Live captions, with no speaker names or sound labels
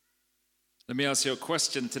Let me ask you a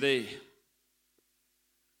question today.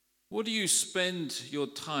 What do you spend your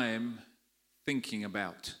time thinking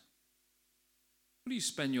about? What do you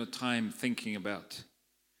spend your time thinking about?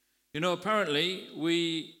 Apparently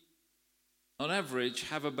we, on average,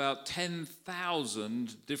 have about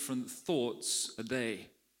 10,000 different thoughts a day.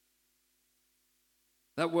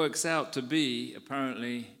 That works out to be,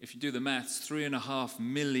 apparently, if you do the maths, 3.5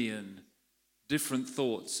 million different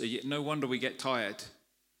thoughts. No wonder we get tired.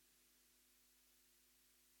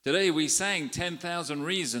 Today we sang 10,000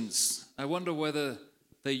 reasons. I wonder whether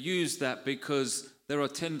they use that because there are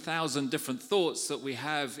 10,000 different thoughts that we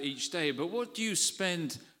have each day. But what do you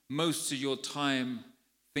spend most of your time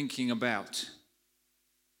thinking about?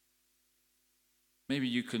 Maybe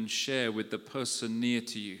you can share with the person near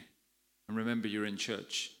to you. And remember, you're in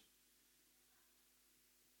church.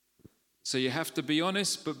 So you have to be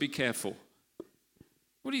honest, but be careful.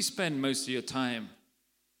 What do you spend most of your time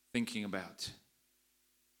thinking about?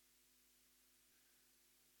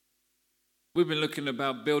 We've been looking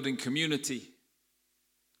about building community.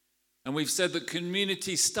 And we've said that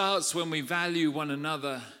community starts when we value one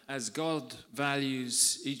another as God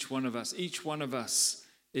values each one of us. Each one of us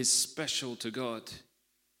is special to God.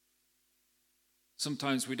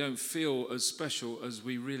 Sometimes we don't feel as special as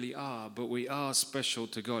we really are, but we are special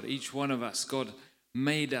to God. Each one of us, God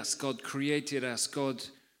made us, God created us, God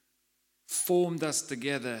formed us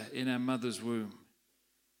together in our mother's womb.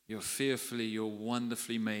 You're fearfully, you're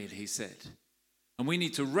wonderfully made, he said. And we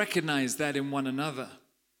need to recognize that in one another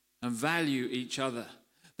and value each other.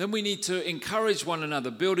 Then we need to encourage one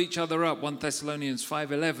another, build each other up. 1 Thessalonians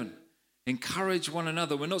 5:11. Encourage one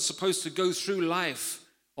another. We're not supposed to go through life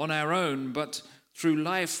on our own, but through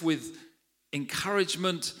life with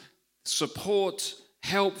encouragement, support,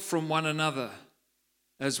 help from one another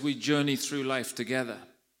as we journey through life together.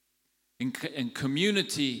 And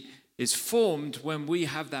community is formed when we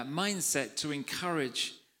have that mindset to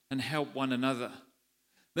encourage and help one another.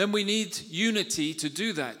 Then we need unity to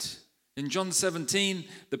do that. In John 17,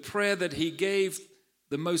 the prayer that he gave,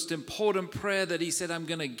 the most important prayer that he said, I'm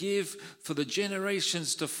going to give for the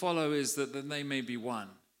generations to follow, is that they may be one.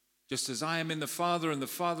 Just as I am in the Father and the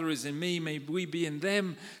Father is in me, may we be in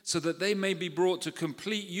them, so that they may be brought to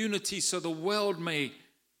complete unity, so the world may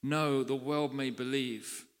know, the world may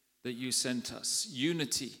believe that you sent us.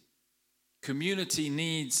 Unity. Community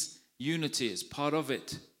needs unity as part of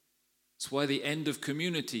it. That's why the end of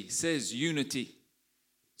community says unity.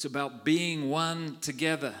 It's about being one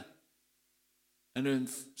together. And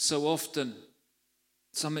so often,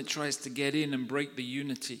 something tries to get in and break the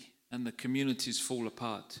unity, and the communities fall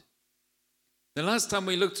apart. The last time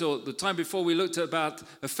we looked, or the time before we looked at about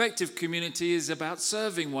effective community, is about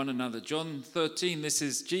serving one another. John 13, this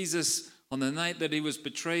is Jesus on the night that he was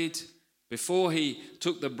betrayed. Before he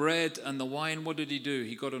took the bread and the wine, what did he do?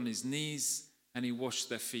 He got on his knees and he washed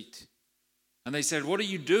their feet. And they said, what are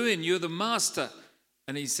you doing? You're the master.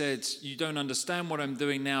 And he said, you don't understand what I'm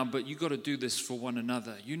doing now, but you got to do this for one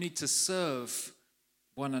another. You need to serve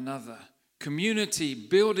one another. Community,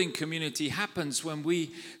 building community happens when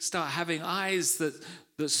we start having eyes that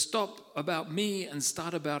stop about me and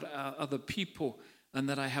start about other people, and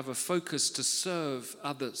that I have a focus to serve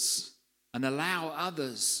others and allow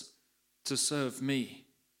others to serve me.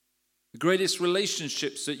 The greatest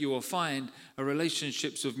relationships that you will find are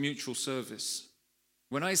relationships of mutual service.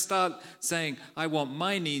 When I start saying, I want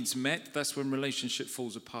my needs met, that's when relationship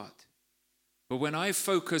falls apart. But when I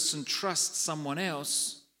focus and trust someone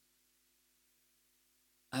else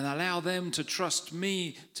and allow them to trust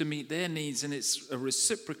me to meet their needs, and it's a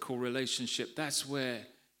reciprocal relationship, that's where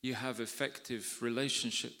you have effective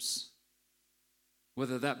relationships.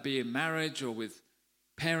 Whether that be in marriage or with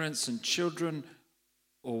parents and children,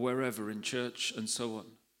 or wherever in church and so on.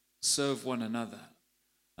 Serve one another.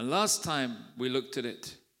 And last time we looked at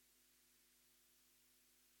it,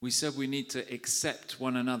 we said we need to accept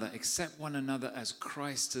one another as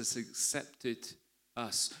Christ has accepted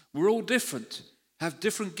us. We're all different, have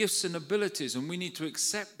different gifts and abilities, and we need to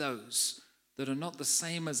accept those that are not the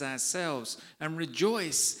same as ourselves and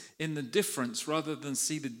rejoice in the difference rather than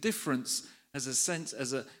see the difference as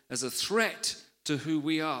a threat to who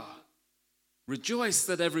we are. Rejoice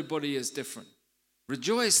that everybody is different.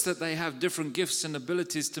 Rejoice that they have different gifts and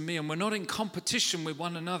abilities to me, and we're not in competition with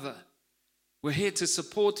one another. We're here to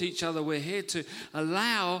support each other. We're here to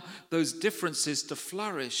allow those differences to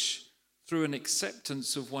flourish through an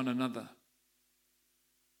acceptance of one another.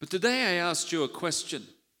 But today I asked you a question.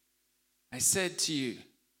 I said to you,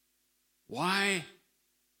 why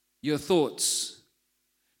your thoughts?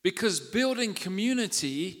 Because building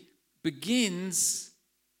community begins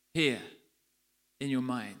here in your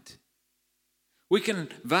mind. We can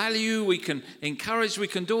value, we can encourage, we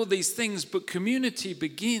can do all these things, but community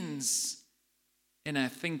begins in our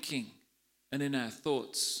thinking and in our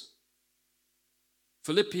thoughts.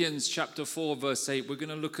 Philippians chapter 4, verse 8, we're going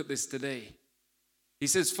to look at this today. He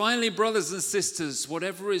says, finally, brothers and sisters,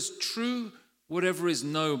 whatever is true, whatever is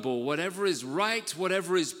noble, whatever is right,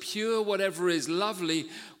 whatever is pure, whatever is lovely,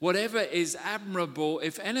 whatever is admirable,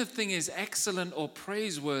 if anything is excellent or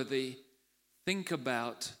praiseworthy, think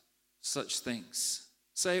about such things.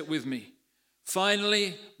 Say it with me.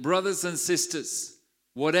 Finally, brothers and sisters,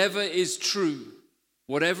 whatever is true,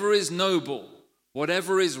 whatever is noble,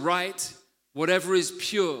 whatever is right, whatever is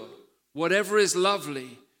pure, whatever is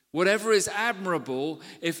lovely, whatever is admirable,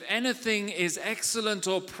 if anything is excellent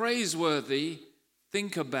or praiseworthy,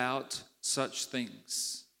 think about such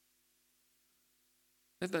things.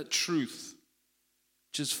 Let that truth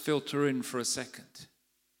just filter in for a second.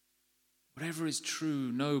 Whatever is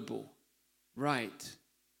true, noble, right,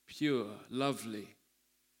 pure, lovely,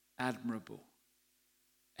 admirable,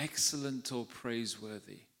 excellent or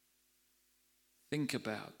praiseworthy, think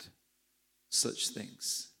about such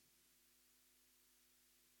things.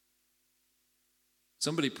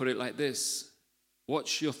 Somebody put it like this: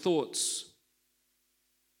 watch your thoughts,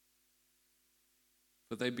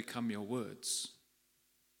 for they become your words.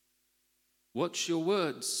 Watch your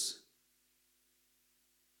words,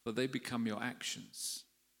 for they become your actions.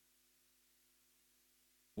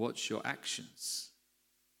 Watch your actions,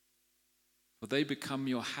 for they become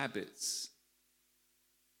your habits.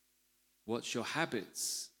 Watch your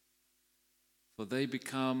habits, for they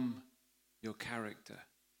become your character.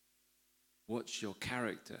 Watch your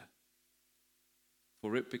character,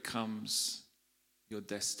 for it becomes your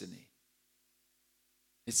destiny.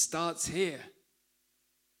 It starts here.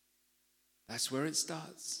 That's where it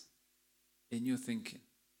starts, in your thinking.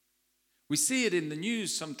 We see it in the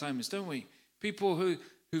news sometimes, don't we? People who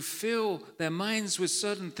fill their minds with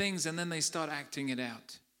certain things and then they start acting it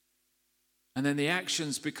out. And then the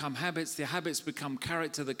actions become habits, the habits become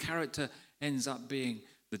character, the character ends up being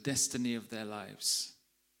the destiny of their lives.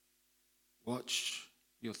 Watch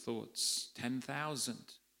your thoughts. 10,000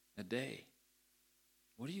 a day.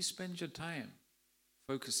 What do you spend your time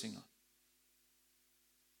focusing on?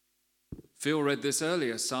 Phil read this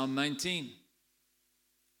earlier, Psalm 19.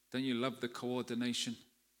 Don't you love the coordination?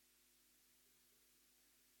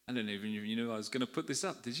 I don't even know I was going to put this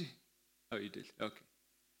up, did you? Oh, you did. Okay.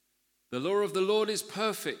 The law of the Lord is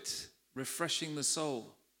perfect, refreshing the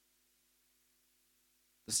soul.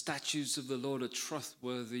 The statutes of the Lord are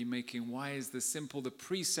trustworthy, making wise the simple. The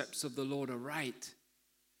precepts of the Lord are right,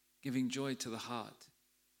 giving joy to the heart.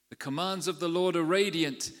 The commands of the Lord are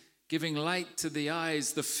radiant, giving light to the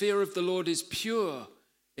eyes. The fear of the Lord is pure,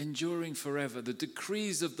 enduring forever. The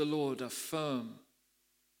decrees of the Lord are firm,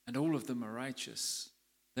 and all of them are righteous.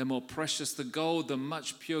 They're more precious than gold, than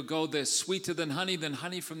much pure gold. They're sweeter than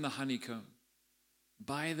honey from the honeycomb.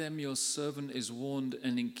 By them your servant is warned,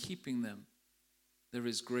 and in keeping them there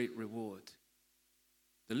is great reward.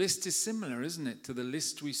 The list is similar, isn't it, to the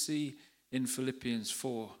list we see in Philippians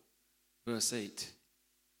 4, verse 8.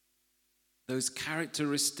 Those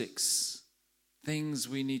characteristics, things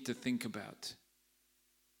we need to think about.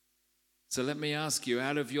 So let me ask you,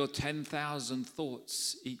 out of your 10,000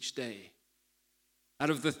 thoughts each day, out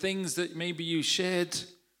of the things that maybe you shared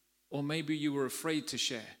or maybe you were afraid to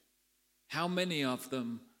share, how many of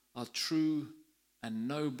them are true and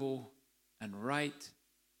noble and right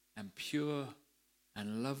and pure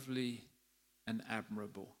and lovely and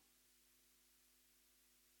admirable?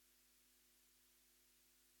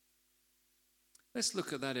 Let's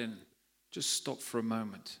look at that and just stop for a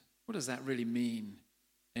moment. What does that really mean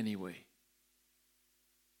anyway?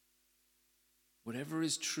 Whatever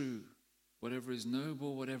is true, whatever is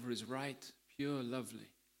noble, whatever is right, pure, lovely,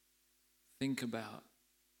 think about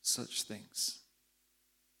such things.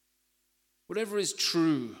 Whatever is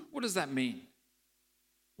true, what does that mean?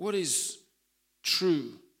 What is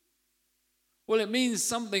true? Well, it means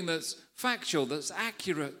something that's factual, that's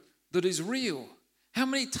accurate, that is real. How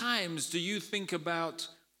many times do you think about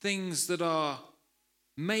things that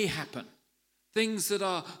may happen, things that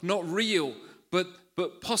are not real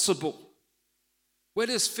but possible? Where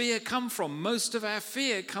does fear come from? Most of our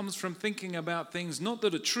fear comes from thinking about things not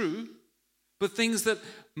that are true, but things that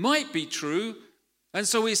might be true. And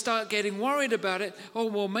so we start getting worried about it. Oh,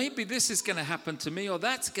 well, maybe this is going to happen to me, or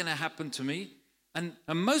that's going to happen to me. And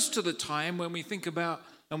most of the time when we think about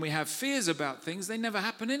and we have fears about things, they never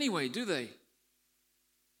happen anyway, do they?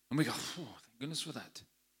 And we go, oh, thank goodness for that.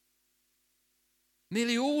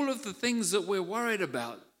 Nearly all of the things that we're worried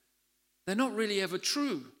about, they're not really ever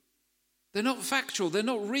true. They're not factual. They're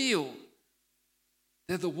not real.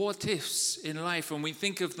 They're the what ifs in life, and we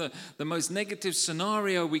think of the most negative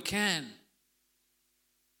scenario we can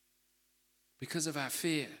because of our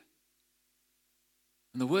fear.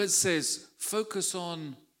 And the word says, focus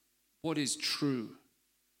on what is true,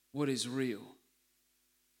 what is real.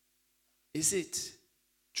 Is it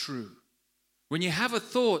true? When you have a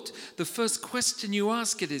thought, the first question you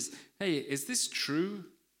ask it is, hey, is this true?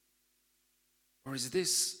 Or is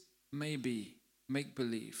this maybe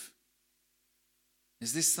make-believe?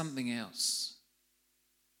 Is this something else?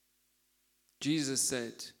 Jesus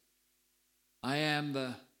said, I am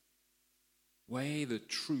the way, the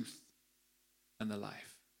truth, and the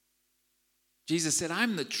life. Jesus said,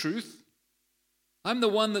 I'm the truth. I'm the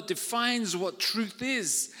one that defines what truth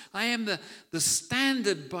is. I am the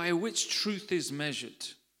standard by which truth is measured.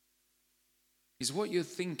 Is what you're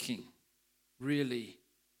thinking really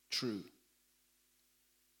true?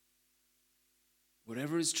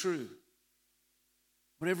 Whatever is true,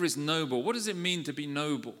 whatever is noble. What does it mean to be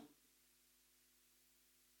noble?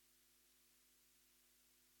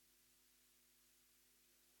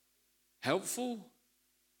 Helpful?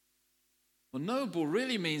 Well, noble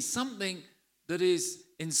really means something that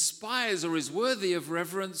inspires or is worthy of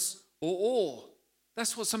reverence or awe.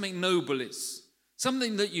 That's what something noble is.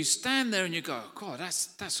 Something that you stand there and you go, God,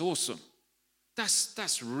 that's awesome.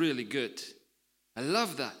 That's really good. I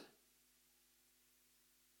love that.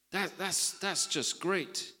 That's just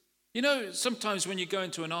great. You know, sometimes when you go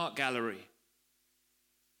into an art gallery,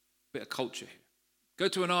 bit of culture here. Go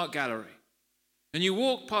to an art gallery and you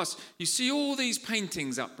walk past, you see all these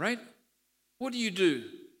paintings up, right? What do?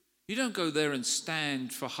 You don't go there and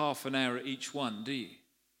stand for half an hour at each one, do you?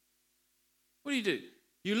 What do?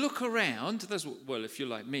 You look around, well, if you're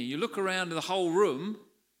like me, you look around the whole room,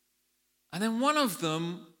 and then one of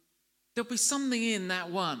them, there'll be something in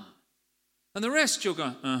that one. And the rest you'll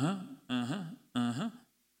go,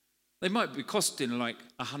 They might be costing like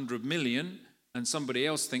 100 million, and somebody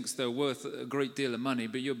else thinks they're worth a great deal of money,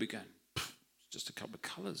 but you'll be going, it's just a couple of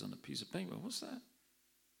colours on a piece of paper, what's that?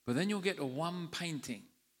 But then you'll get to one painting,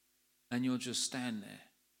 and you'll just stand there.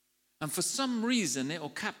 And for some reason, it'll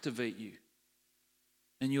captivate you.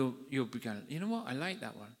 And you'll be going, you know what? I like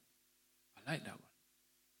that one. I like that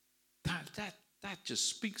one. That just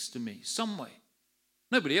speaks to me some way.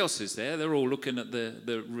 Nobody else is there. They're all looking at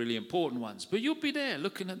the really important ones. But you'll be there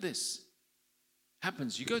looking at this.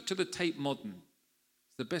 Happens. You go to the Tate Modern.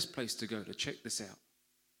 It's the best place to go to check this out.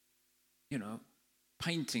 You know,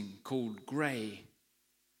 painting called Grey.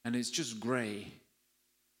 And it's just grey.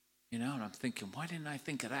 You know, and I'm thinking, why didn't I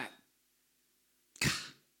think of that?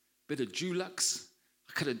 Bit of Dulux.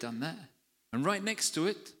 I could have done that. And right next to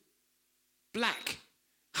it, black.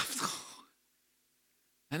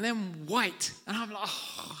 And then white. And I'm like,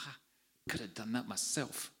 I could have done that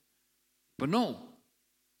myself. But no.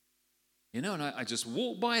 You know, and I just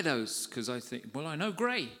walk by those because I think, well, I know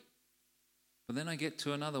grey. But then I get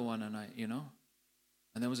to another one and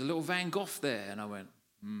and there was a little Van Gogh there. And I went,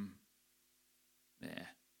 yeah,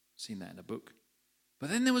 seen that in a book. But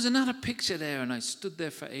then there was another picture there and I stood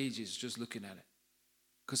there for ages just looking at it.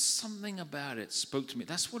 Because something about it spoke to me.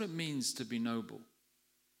 That's what it means to be noble.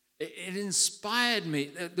 It inspired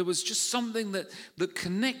me. There was just something that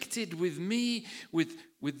connected with me, with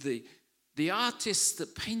the artist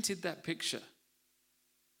that painted that picture.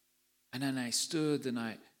 And then I stood and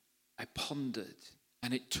I pondered.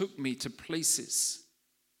 And it took me to places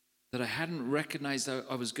that I hadn't recognized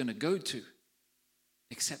I was going to go to.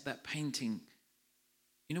 Except that painting.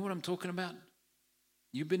 You know what I'm talking about?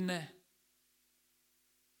 You've been there?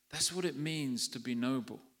 That's what it means to be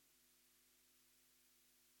noble.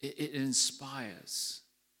 It inspires.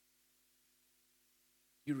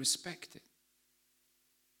 You respect it.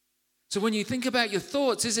 So when you think about your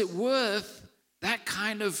thoughts, is it worth that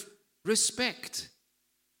kind of respect?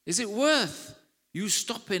 Is it worth you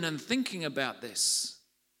stopping and thinking about this?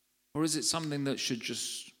 Or is it something that should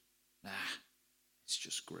just, it's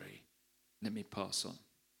just grey. Let me pass on.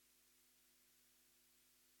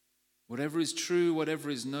 Whatever is true, whatever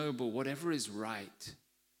is noble, whatever is right.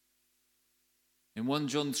 In 1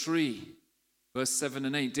 John 3, verse 7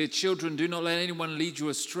 and 8, dear children, do not let anyone lead you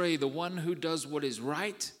astray. The one who does what is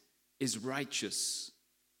right is righteous,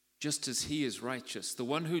 just as he is righteous. The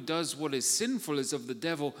one who does what is sinful is of the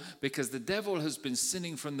devil, because the devil has been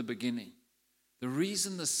sinning from the beginning. The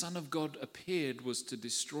reason the Son of God appeared was to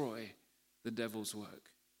destroy the devil's work.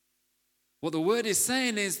 What the word is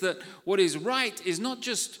saying is that what is right is not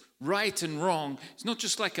just right and wrong. It's not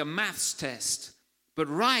just like a maths test. But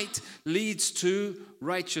right leads to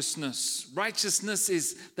righteousness. Righteousness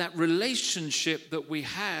is that relationship that we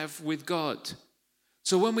have with God.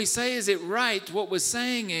 So when we say, is it right? What we're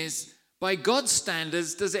saying is, by God's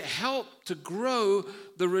standards, does it help to grow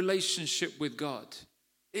the relationship with God?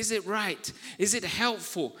 Is it right? Is it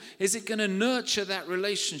helpful? Is it going to nurture that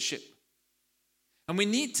relationship? And we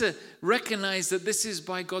need to recognize that this is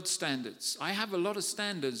by God's standards. I have a lot of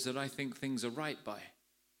standards that I think things are right by,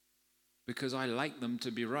 because I like them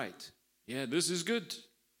to be right. Yeah, this is good.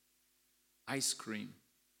 Ice cream,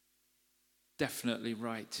 definitely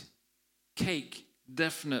right. Cake,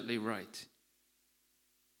 definitely right.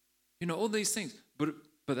 You know, all these things. But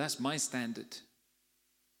that's my standard.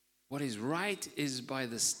 What is right is by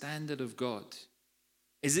the standard of God.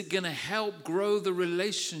 Is it going to help grow the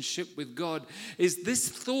relationship with God? Is this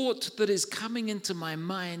thought that is coming into my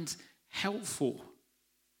mind helpful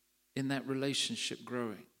in that relationship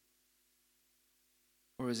growing?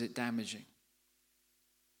 Or is it damaging?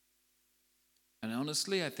 And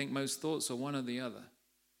honestly, I think most thoughts are one or the other.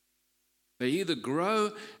 They either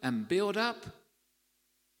grow and build up,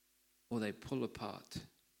 or they pull apart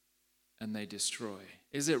and they destroy.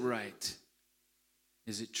 Is it right?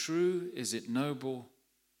 Is it true? Is it noble?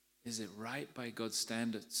 Is it right by God's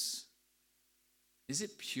standards? Is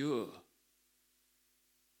it pure?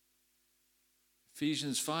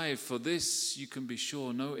 Ephesians 5, for this you can be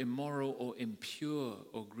sure, no immoral or impure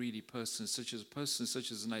or greedy person such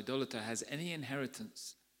as an idolater has any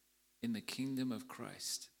inheritance in the kingdom of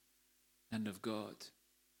Christ and of God.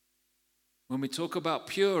 When we talk about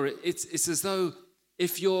pure, it's as though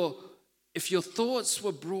if your thoughts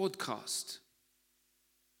were broadcast,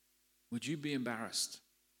 would you be embarrassed?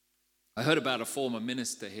 I heard about a former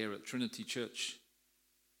minister here at Trinity Church.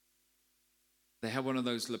 They had one of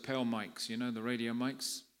those lapel mics, you know, the radio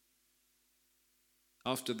mics.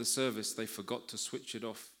 After the service, they forgot to switch it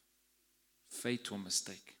off. Fatal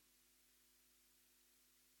mistake.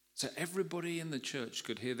 So everybody in the church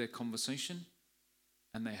could hear their conversation,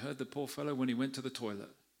 and they heard the poor fellow when he went to the toilet.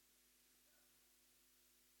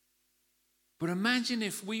 But imagine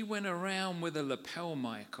if we went around with a lapel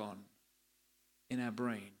mic on in our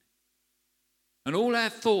brain, and all our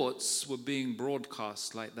thoughts were being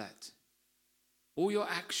broadcast like that. All your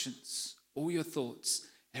actions, all your thoughts,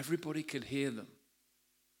 everybody could hear them.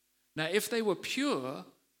 Now, if they were pure,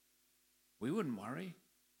 we wouldn't worry,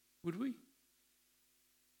 would we?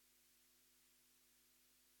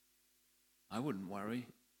 I wouldn't worry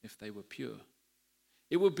if they were pure.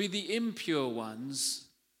 It would be the impure ones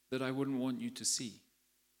that I wouldn't want you to see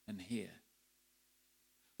and hear.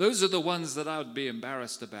 Those are the ones that I would be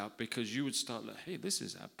embarrassed about, because you would start like, hey, this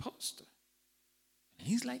is our pastor. And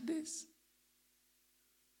he's like this.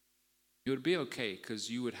 It would be okay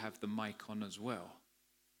because you would have the mic on as well.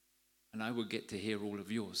 And I would get to hear all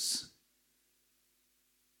of yours.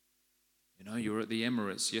 You know, you were at the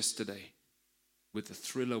Emirates yesterday with the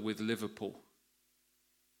thriller with Liverpool.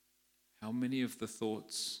 How many of the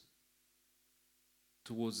thoughts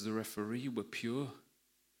towards the referee were pure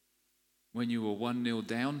when you were 1-0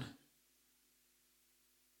 down?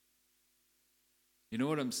 You know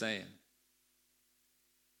what I'm saying?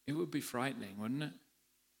 It would be frightening, wouldn't it?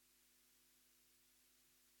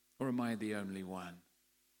 Or am I the only one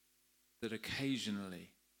that occasionally,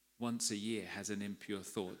 once a year, has an impure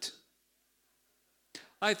thought?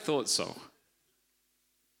 I thought so.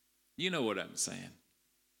 You know what I'm saying.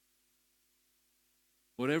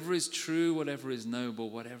 Whatever is true, whatever is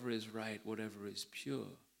noble, whatever is right, whatever is pure,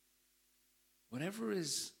 whatever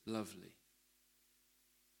is lovely.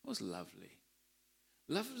 What's lovely?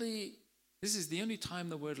 Lovely, this is the only time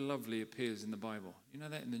the word lovely appears in the Bible. You know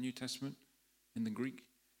that in the New Testament, in the Greek?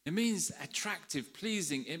 It means attractive,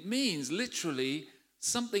 pleasing. It means literally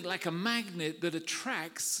something like a magnet that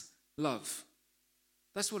attracts love.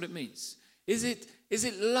 That's what it means. Is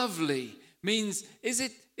it lovely? Means is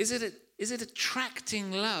it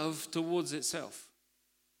attracting love towards itself?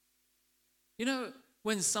 You know,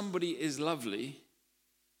 when somebody is lovely,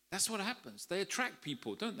 that's what happens. They attract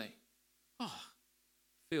people, don't they? Oh,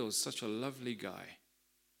 Phil's such a lovely guy.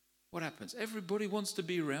 What happens? Everybody wants to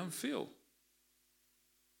be around Phil.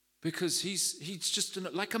 Because he's just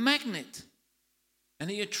like a magnet.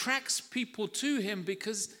 And he attracts people to him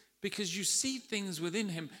because you see things within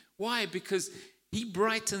him. Why? Because he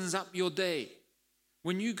brightens up your day.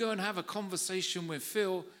 When you go and have a conversation with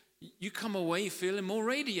Phil, you come away feeling more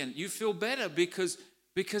radiant. You feel better because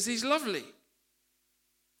he's lovely.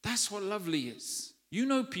 That's what lovely is. You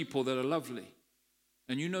know people that are lovely,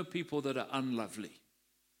 and you know people that are unlovely.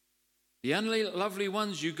 The unlovely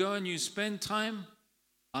ones, you go and you spend time,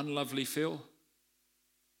 unlovely Phil,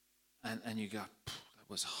 and you go, that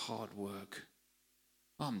was hard work.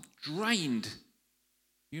 I'm drained.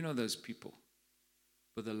 You know those people.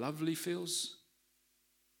 But the lovely Phils,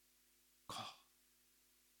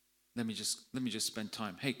 Let me just spend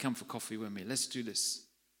time. Hey, come for coffee with me. Let's do this.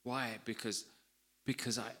 Why? Because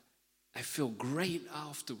I feel great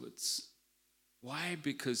afterwards. Why?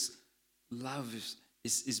 Because love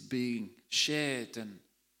is being shared and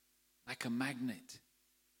like a magnet.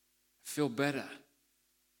 I feel better.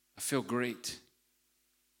 I feel great.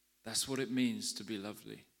 That's what it means to be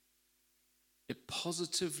lovely. It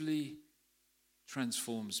positively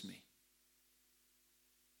transforms me.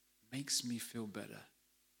 Makes me feel better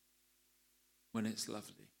when it's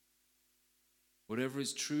lovely. Whatever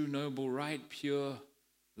is true, noble, right, pure,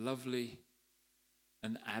 lovely,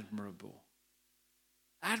 and admirable.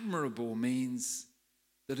 Admirable means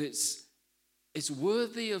that it's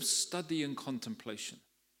worthy of study and contemplation.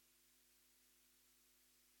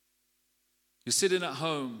 You're sitting at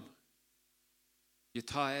home, you're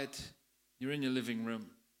tired, you're in your living room,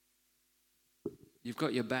 you've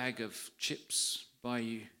got your bag of chips by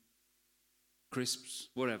you, crisps,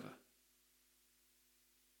 whatever.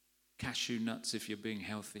 Cashew nuts if you're being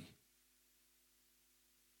healthy.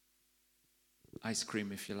 Ice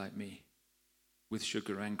cream if you're like me, with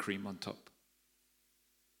sugar and cream on top.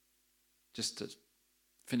 Just to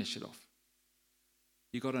finish it off.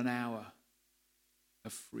 You got an hour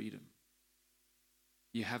of freedom.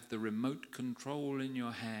 You have the remote control in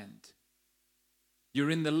your hand. You're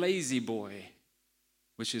in the lazy boy,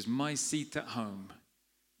 which is my seat at home,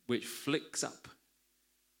 which flicks up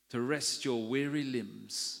to rest your weary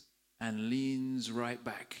limbs and leans right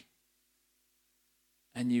back.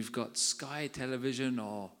 And you've got Sky Television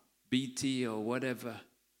or BT or whatever.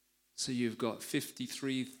 So you've got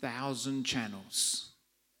 53,000 channels.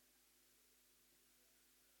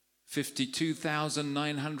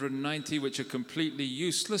 52,990 which are completely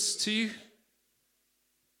useless to you.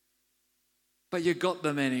 But you got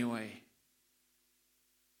them anyway.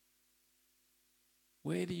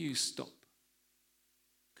 Where do you stop?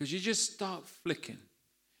 Because you just start flicking.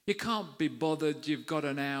 You can't be bothered. You've got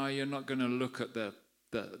an hour. You're not going to look at the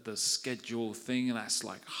schedule thing. That's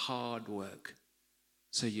like hard work.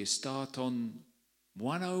 So you start on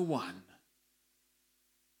 101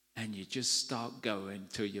 and you just start going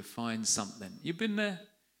till you find something. You've been there?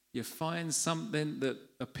 You find something that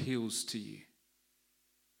appeals to you.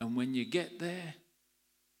 And when you get there,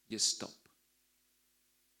 you stop.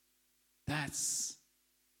 That's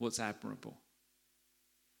what's admirable.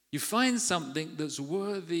 You find something that's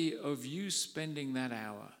worthy of you spending that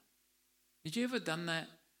hour. Did you ever done that?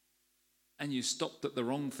 And you stopped at the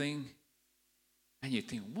wrong thing? And you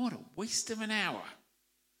think, what a waste of an hour.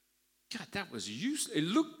 God, that was useless. It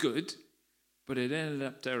looked good, but it ended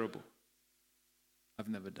up terrible. I've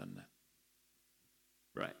never done that.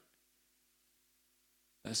 Right.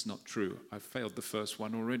 That's not true. I failed the first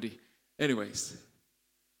one already. Anyways.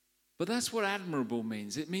 But that's what admirable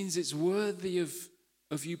means. It means it's worthy of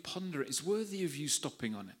you pondering. It's worthy of you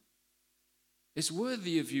stopping on it. It's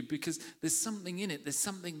worthy of you because there's something in it. There's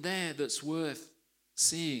something there that's worth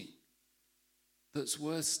seeing. That's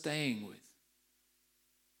worth staying with.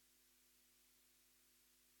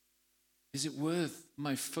 Is it worth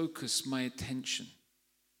my focus, my attention?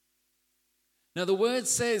 Now the word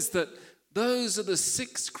says that those are the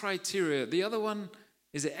 6 criteria. The other one,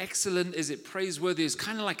 is it excellent? Is it praiseworthy? It's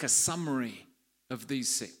kind of like a summary of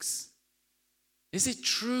these 6. Is it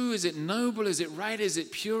true? Is it noble? Is it right? Is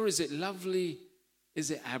it pure? Is it lovely?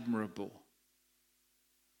 Is it admirable?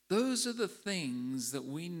 Those are the things that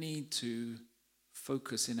we need to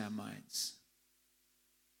focus in our minds.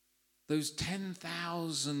 Those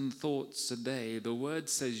 10,000 thoughts a day, the word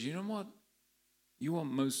says, you know what? You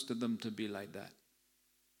want most of them to be like that.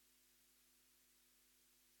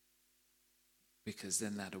 Because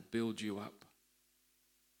then that'll build you up.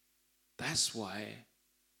 That's why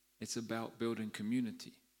it's about building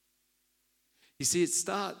community. You see, it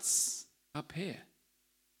starts up here.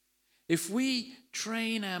 If we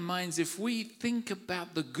train our minds, if we think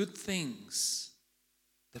about the good things,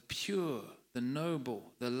 the pure, the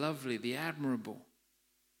noble, the lovely, the admirable,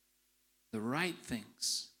 the right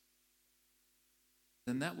things,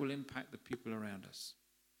 then that will impact the people around us.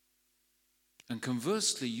 And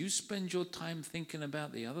conversely, you spend your time thinking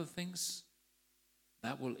about the other things,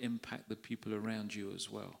 that will impact the people around you as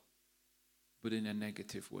well, but in a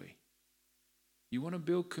negative way. You want to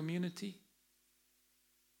build community?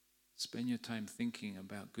 Spend your time thinking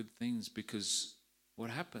about good things, because what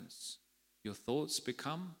happens? Your thoughts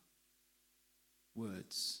become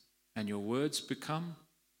words, and your words become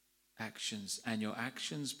actions, and your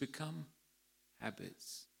actions become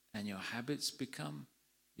habits, and your habits become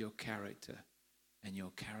your character, and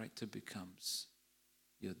your character becomes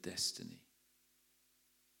your destiny.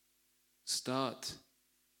 Start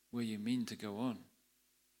where you mean to go on.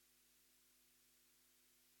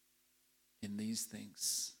 in these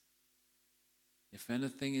things. If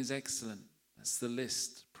anything is excellent, that's the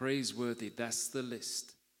list. Praiseworthy, that's the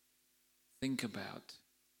list. Think about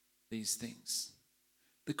these things.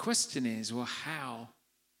 The question is, well, how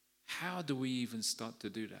do we even start to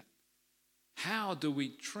do that? How do we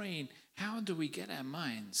train? How do we get our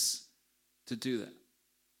minds to do that?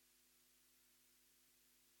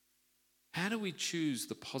 How do we choose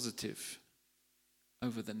the positive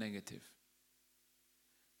over the negative?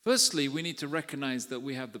 Firstly, we need to recognize that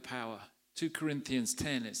we have the power. 2 Corinthians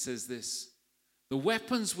 10, it says this: the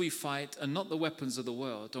weapons we fight are not the weapons of the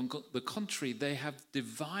world. On the contrary, they have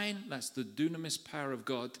divine, that's the dunamis power of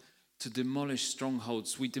God, to demolish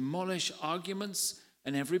strongholds. We demolish arguments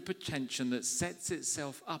and every pretension that sets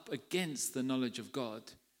itself up against the knowledge of God.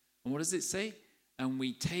 And what does it say? And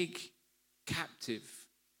we take captive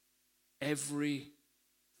every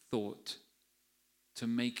thought to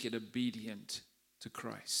make it obedient to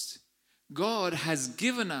Christ. God has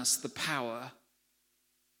given us the power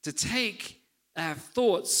to take our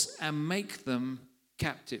thoughts and make them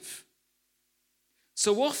captive.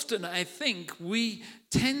 So often I think we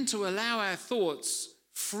tend to allow our thoughts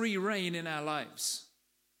free rein in our lives.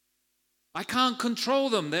 I can't control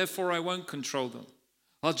them, therefore I won't control them.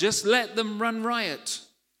 I'll just let them run riot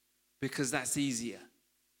because that's easier.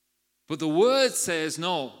 But the word says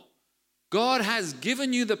no. God has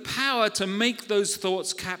given you the power to make those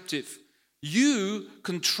thoughts captive. You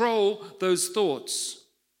control those thoughts,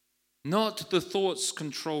 not the thoughts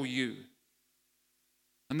control you.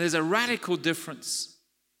 And there's a radical difference.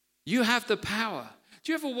 You have the power.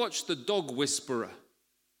 Do you ever watch The Dog Whisperer?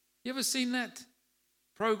 You ever seen that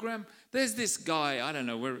program? There's this guy, I don't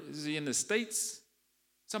know, where is he, in the States?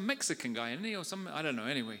 Some Mexican guy, isn't he? Or some, I don't know,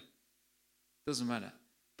 anyway. Doesn't matter.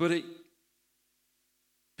 But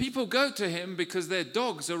people go to him because their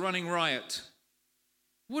dogs are running riot.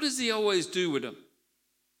 What does he always do with them?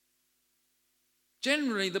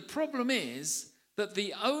 Generally, the problem is that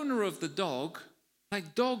the owner of the dog,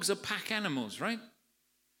 like dogs are pack animals, right?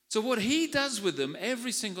 So what he does with them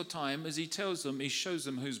every single time is he shows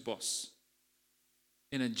them who's boss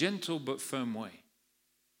in a gentle but firm way.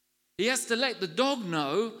 He has to let the dog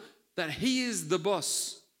know that he is the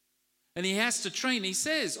boss. And he has to train. He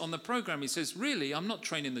says on the program, he says, really, I'm not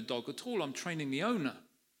training the dog at all. I'm training the owner.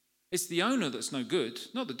 It's the owner that's no good,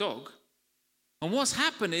 not the dog. And what's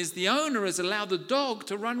happened is the owner has allowed the dog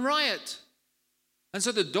to run riot. And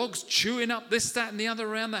so the dog's chewing up this, that, and the other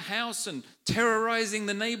around the house and terrorizing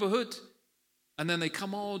the neighborhood. And then they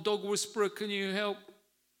come, oh, dog whisperer, can you help?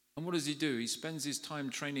 And what does he do? He spends his time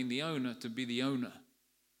training the owner to be the owner.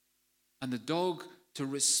 And the dog to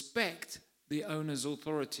respect the owner's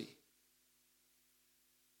authority.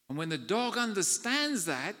 And when the dog understands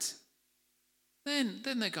that, then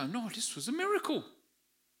they go, no, this was a miracle.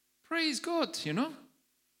 Praise God, you know.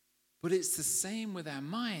 But it's the same with our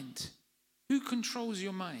mind. Who controls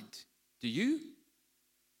your mind? Do you?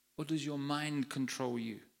 Or does your mind control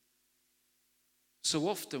you? So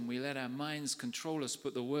often we let our minds control us,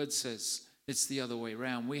 but the word says it's the other way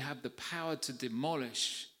around. We have the power to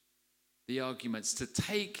demolish the arguments, to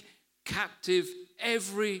take captive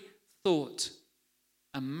every thought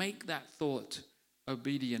and make that thought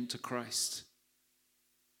obedient to Christ.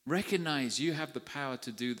 Recognize you have the power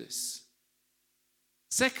to do this.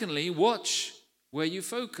 Secondly, watch where you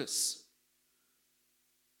focus.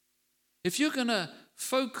 If you're going to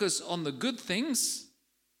focus on the good things,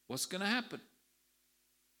 what's going to happen?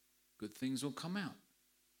 Good things will come out.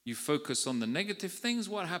 You focus on the negative things,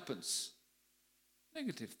 what happens?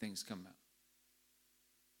 Negative things come out.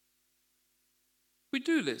 We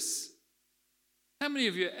do this. How many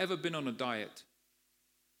of you have ever been on a diet?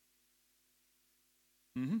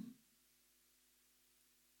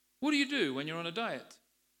 What do you do when you're on a diet?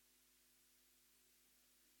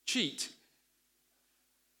 Cheat.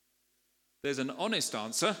 There's an honest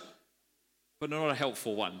answer, but not a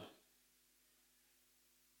helpful one.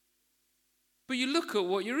 But you look at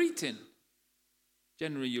what you're eating.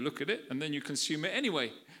 Generally, you look at it and then you consume it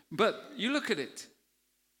anyway. But you look at it.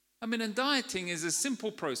 I mean, and dieting is a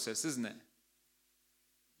simple process, isn't it?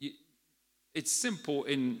 It's simple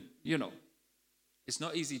in, it's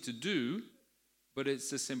not easy to do, but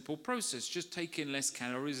it's a simple process. Just take in less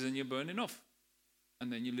calories than you're burning off,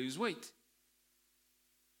 and then you lose weight.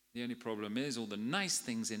 The only problem is all the nice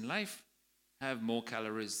things in life have more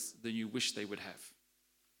calories than you wish they would have.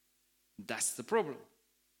 That's the problem.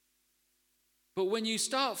 But when you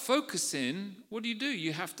start focusing, what do?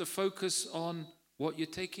 You have to focus on what you're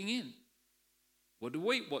taking in. What do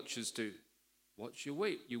Weight Watchers do? Watch your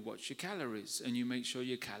weight, you watch your calories, and you make sure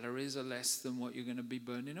your calories are less than what you're going to be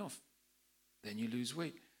burning off. Then you lose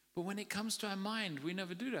weight. But when it comes to our mind, we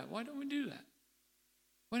never do that. Why don't we do that?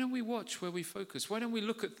 Why don't we watch where we focus? Why don't we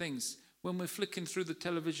look at things when we're flicking through the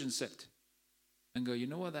television set and go, you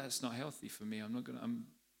know what, that's not healthy for me. I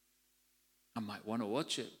might want to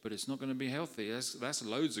watch it, but it's not going to be healthy. That's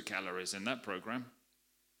loads of calories in that program.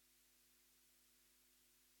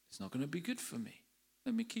 It's not going to be good for me.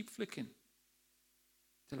 Let me keep flicking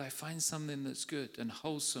till I find something that's good and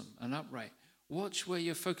wholesome and upright. Watch where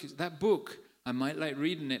you're focused. That book, I might like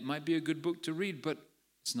reading it, might be a good book to read, but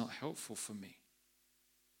it's not helpful for me.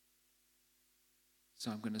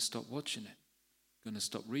 So I'm going to stop watching it. I'm going to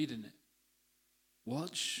stop reading it.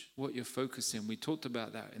 Watch what you're focusing. We talked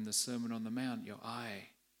about that in the Sermon on the Mount. Your eye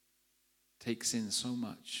takes in so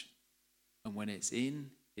much. And when it's in,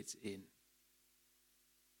 it's in.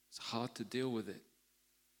 It's hard to deal with it.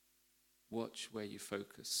 Watch where you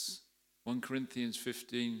focus. 1 Corinthians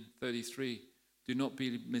 15:33. Do not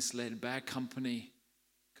be misled. Bad company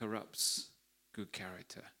corrupts good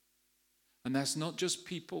character. And that's not just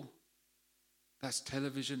people. That's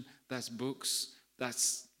television. That's books.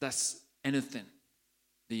 That's anything.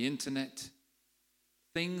 The internet.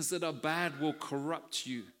 Things that are bad will corrupt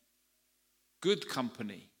you. Good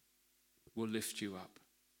company will lift you up.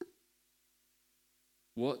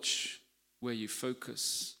 Watch where you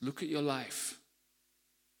focus. Look at your life.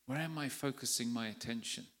 Where am I focusing my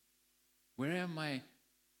attention? Where am I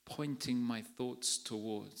pointing my thoughts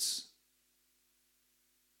towards?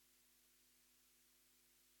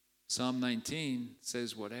 Psalm 19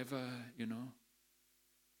 says whatever,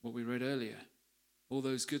 what we read earlier, all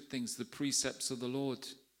those good things, the precepts of the Lord,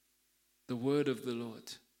 the word of the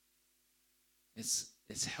Lord.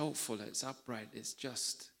 It's helpful, it's upright, it's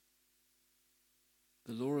just.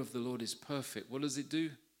 The law of the Lord is perfect. What does it do?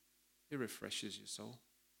 It refreshes your soul.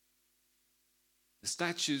 The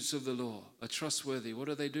statutes of the law are trustworthy. What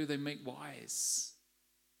do? They make wise.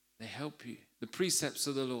 They help you. The precepts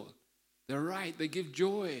of the Lord, they're right. They give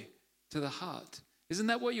joy to the heart. Isn't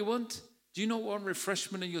that what you want? Do you not want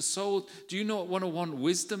refreshment in your soul? Do you not want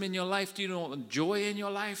wisdom in your life? Do you not want joy in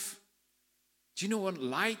your life? Do you not want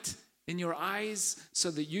light in your eyes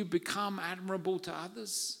so that you become admirable to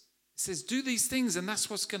others? It says, do these things and that's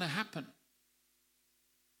what's going to happen.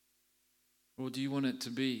 Or do you want it to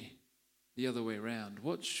be the other way around?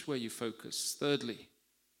 Watch where you focus. Thirdly,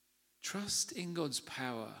 trust in God's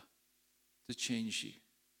power to change you.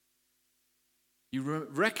 You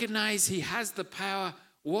recognize He has the power.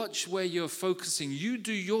 Watch where you're focusing. You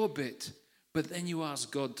do your bit, but then you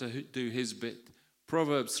ask God to do His bit.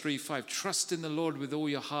 Proverbs 3:5, trust in the Lord with all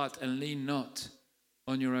your heart and lean not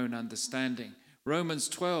on your own understanding. Romans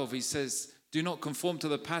 12, he says, do not conform to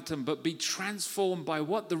the pattern, but be transformed by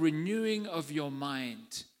what? The renewing of your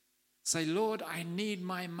mind. Say, Lord, I need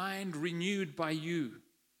my mind renewed by you.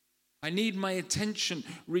 I need my attention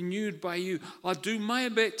renewed by you. I'll do my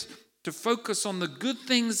bit to focus on the good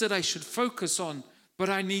things that I should focus on, but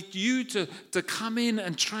I need you to come in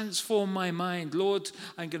and transform my mind. Lord,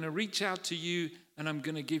 I'm going to reach out to you and I'm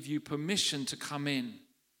going to give you permission to come in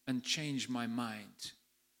and change my mind.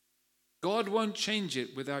 God won't change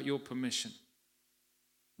it without your permission.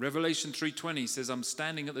 Revelation 3:20 says, I'm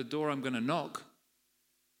standing at the door, I'm going to knock,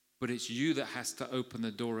 but it's you that has to open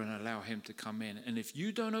the door and allow Him to come in. And if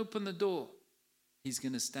you don't open the door, He's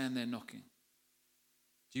going to stand there knocking.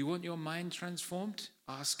 Do you want your mind transformed?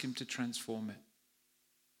 Ask Him to transform it.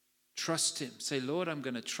 Trust Him. Say, Lord, I'm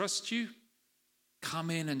going to trust you.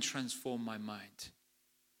 Come in and transform my mind.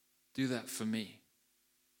 Do that for me.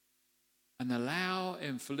 And allow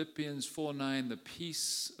in Philippians 4:9 the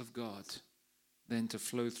peace of God then to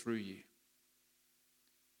flow through you.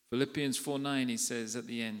 Philippians 4:9, he says at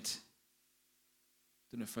the end,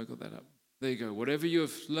 don't know if I got that up. There you go. Whatever you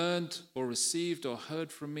have learned or received or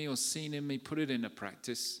heard from me or seen in me, put it into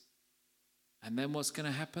practice. And then what's going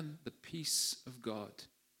to happen? The peace of God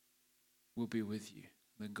will be with you.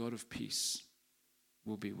 The God of peace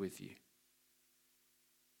will be with you.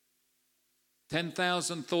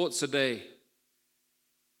 10,000 thoughts a day.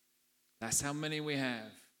 That's how many we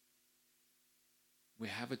have. We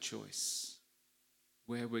have a choice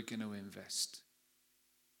where we're going to invest.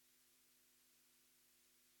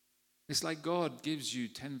 It's like God gives you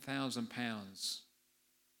 £10,000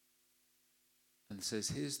 and says,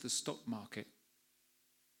 here's the stock market.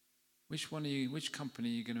 Which company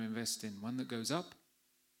are you going to invest in? One that goes up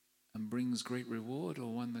and brings great reward,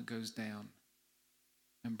 or one that goes down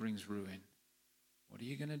and brings ruin? What are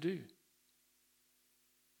you going to do?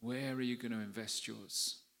 Where are you going to invest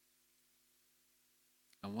yours?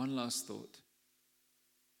 And one last thought.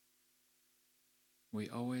 We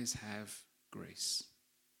always have grace.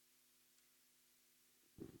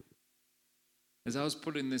 As I was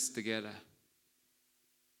putting this together,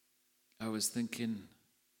 I was thinking,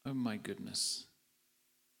 oh my goodness,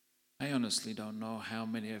 I honestly don't know how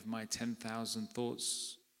many of my 10,000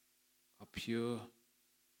 thoughts are pure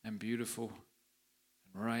and beautiful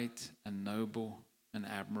and right and noble and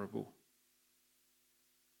admirable.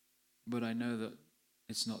 But I know that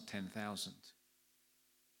it's not 10,000.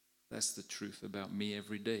 That's the truth about me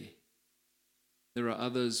every day. There are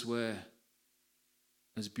others where,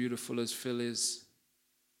 as beautiful as Phil is,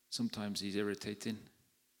 sometimes he's irritating.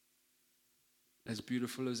 As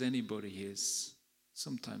beautiful as anybody is,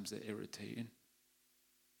 sometimes they're irritating.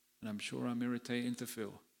 And I'm sure I'm irritating to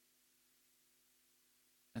Phil.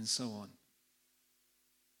 And so on.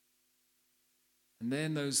 And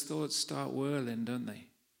then those thoughts start whirling, don't they?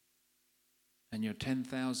 And your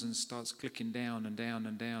 10,000 starts clicking down and down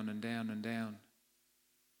and down and down and down.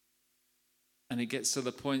 And it gets to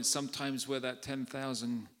the point sometimes where that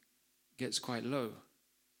 10,000 gets quite low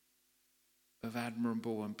of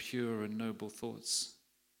admirable and pure and noble thoughts.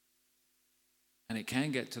 And it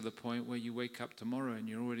can get to the point where you wake up tomorrow and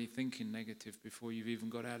you're already thinking negative before you've even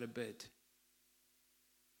got out of bed.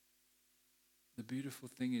 The beautiful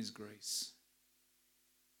thing is grace.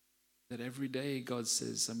 That every day God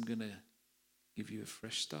says, I'm going to give you a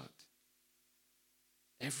fresh start.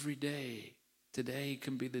 Every day. Today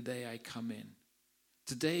can be the day I come in.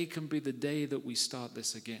 Today can be the day that we start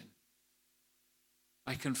this again.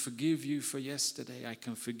 I can forgive you for yesterday. I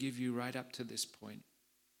can forgive you right up to this point.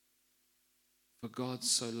 For God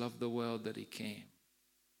so loved the world that he came,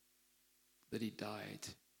 that he died,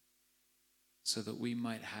 so that we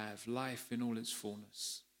might have life in all its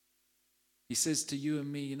fullness. He says to you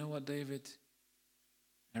and me, you know what, David?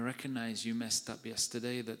 I recognize you messed up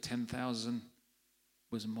yesterday, that 10,000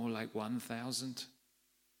 was more like 1,000.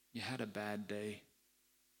 You had a bad day.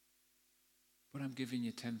 But I'm giving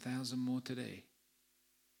you 10,000 more today.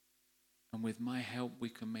 And with my help, we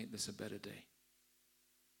can make this a better day.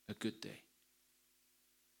 A good day.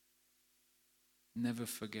 Never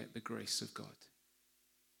forget the grace of God.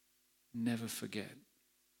 Never forget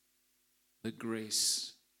that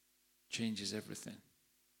grace changes everything.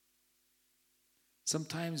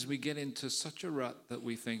 Sometimes we get into such a rut that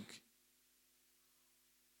we think,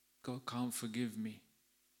 God can't forgive me.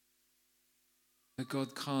 That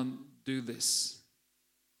God can't do this.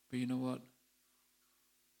 But you know what?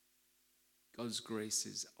 God's grace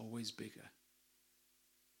is always bigger.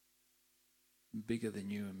 Bigger than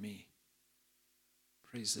you and me.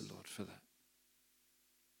 Praise the Lord for that.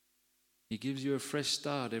 He gives you a fresh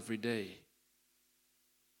start every day.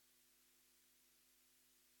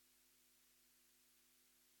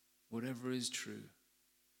 Whatever is true,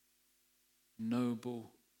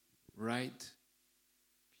 noble, right,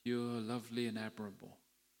 pure, lovely, and admirable.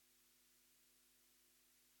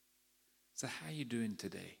 So how are you doing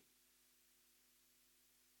today?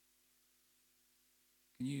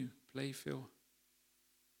 Can you play, Phil?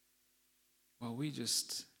 While we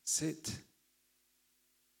just sit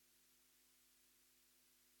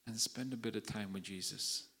and spend a bit of time with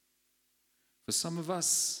Jesus. For some of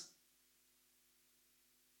us,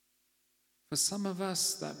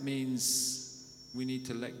 that means we need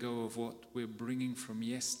to let go of what we're bringing from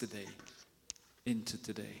yesterday into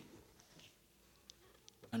today.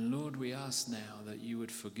 And Lord, we ask now that you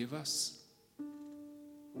would forgive us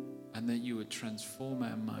and that you would transform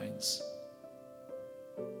our minds.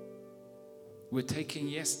 We're taking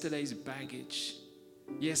yesterday's baggage,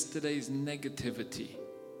 yesterday's negativity,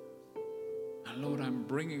 and Lord, I'm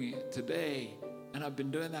bringing it today, and I've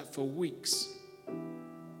been doing that for weeks.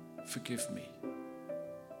 Forgive me.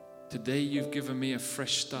 Today you've given me a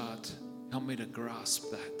fresh start. Help me to grasp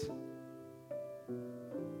that.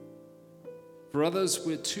 For others,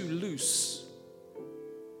 we're too loose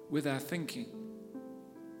with our thinking.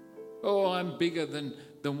 Oh, I'm bigger than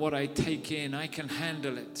what I take in. I can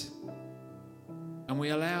handle it. And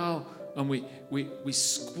we allow and we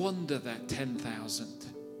squander that 10,000.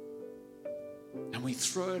 And we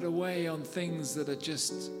throw it away on things that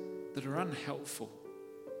are unhelpful.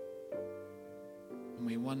 And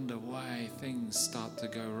we wonder why things start to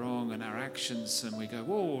go wrong in our actions, and we go,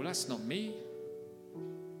 whoa, that's not me.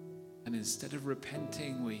 And instead of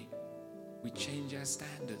repenting, we change our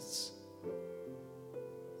standards.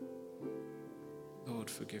 Lord,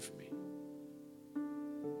 forgive me.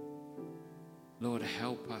 Lord,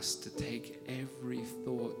 help us to take every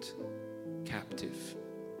thought captive.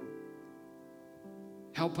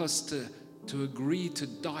 Help us to agree to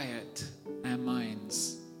diet our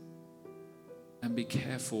minds and be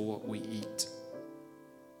careful what we eat,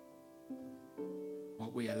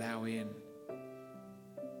 what we allow in.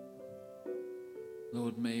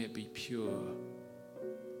 Lord, may it be pure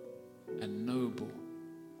and noble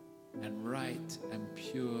and right and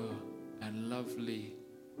pure and lovely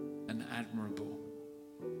and admirable.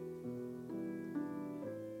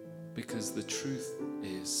 Because the truth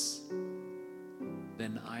is,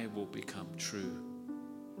 then I will become true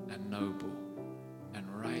and noble and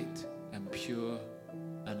right and pure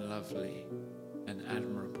and lovely and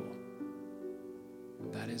admirable.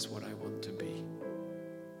 That is what I want to be.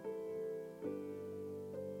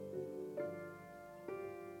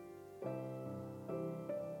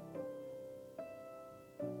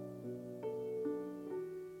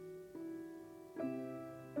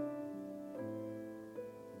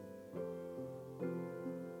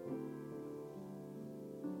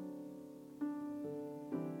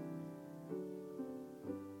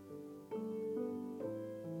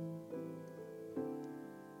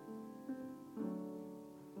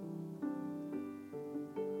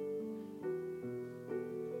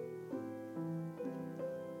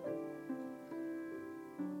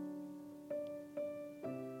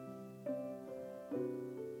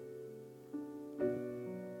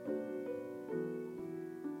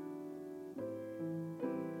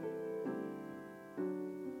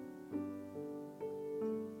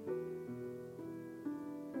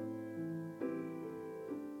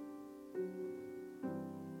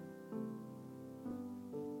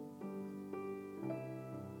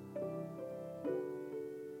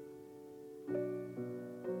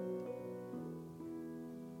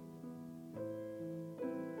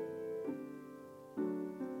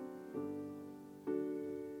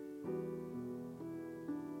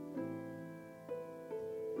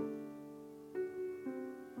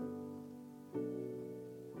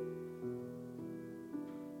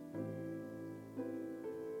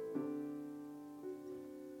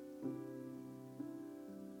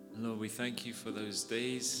 Lord, we thank you for those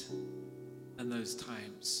days and those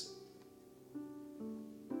times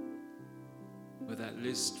where that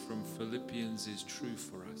list from Philippians is true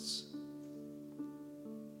for us.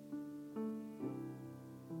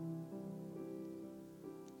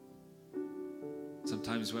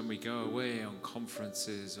 Sometimes when we go away on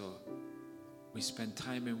conferences, or we spend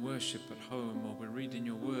time in worship at home, or we're reading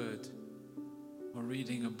your word, or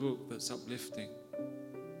reading a book that's uplifting,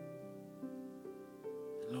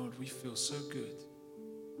 Lord, we feel so good.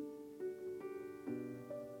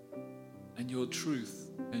 And your truth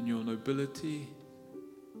and your nobility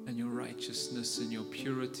and your righteousness and your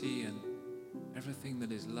purity and everything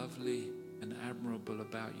that is lovely and admirable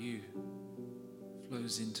about you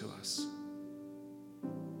flows into us.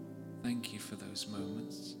 Thank you for those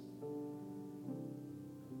moments.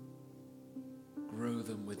 Grow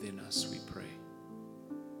them within us, we pray,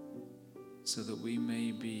 so that we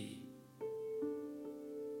may be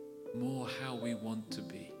more how we want to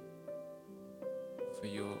be, for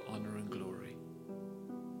your honor and glory.